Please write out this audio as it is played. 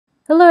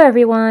Hello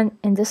everyone!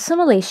 In this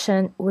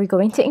simulation, we're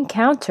going to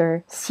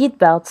encounter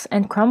seatbelts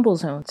and crumble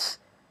zones.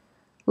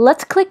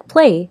 Let's click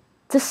play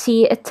to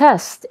see a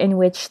test in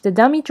which the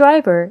dummy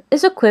driver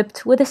is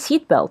equipped with a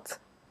seatbelt.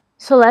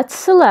 So let's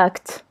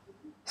select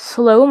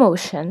slow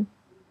motion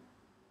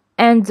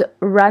and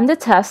run the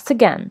test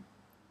again.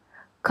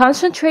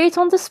 Concentrate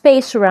on the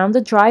space around the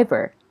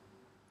driver.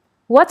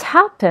 What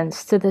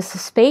happens to this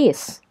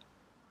space?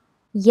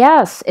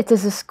 Yes, it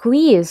is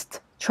squeezed,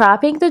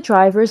 trapping the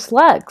driver's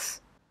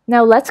legs.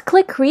 Now let's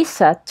click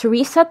reset to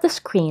reset the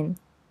screen.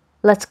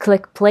 Let's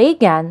click play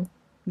again,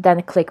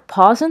 then click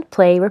pause and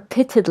play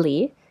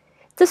repeatedly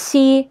to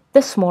see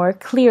this more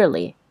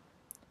clearly.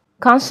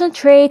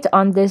 Concentrate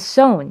on this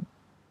zone.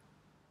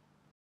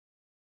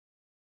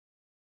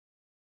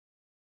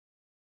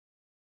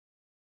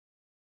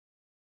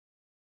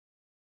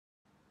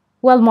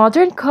 While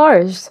modern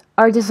cars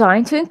are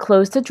designed to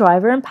enclose the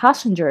driver and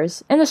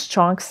passengers in a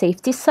strong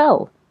safety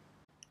cell.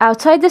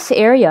 Outside this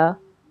area,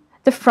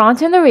 the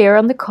front and the rear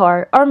on the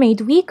car are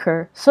made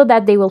weaker so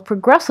that they will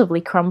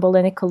progressively crumble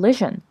in a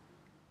collision.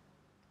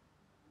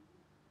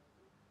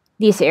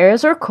 These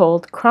areas are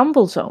called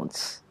crumble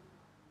zones.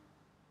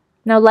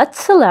 Now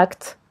let's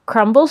select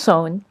crumble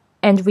zone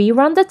and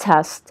rerun the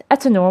test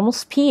at a normal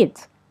speed.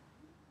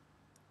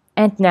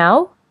 And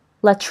now,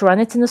 let's run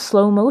it in a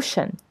slow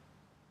motion.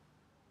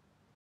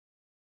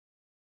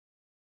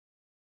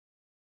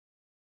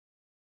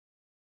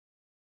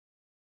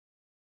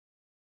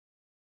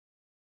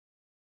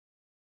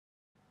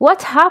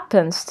 What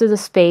happens to the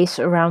space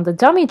around the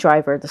dummy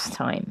driver this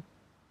time?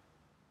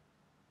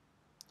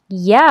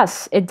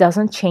 Yes, it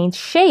doesn't change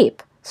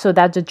shape so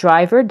that the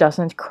driver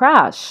doesn't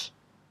crash.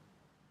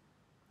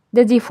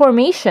 The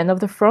deformation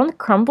of the front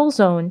crumble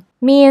zone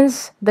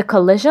means the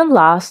collision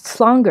lasts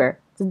longer.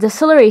 The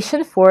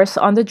deceleration force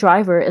on the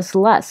driver is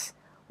less.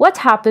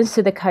 What happens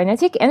to the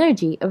kinetic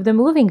energy of the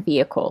moving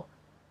vehicle?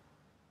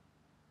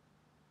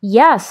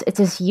 Yes, it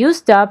is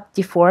used up,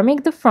 deforming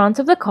the front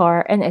of the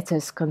car, and it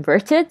is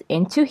converted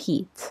into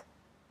heat.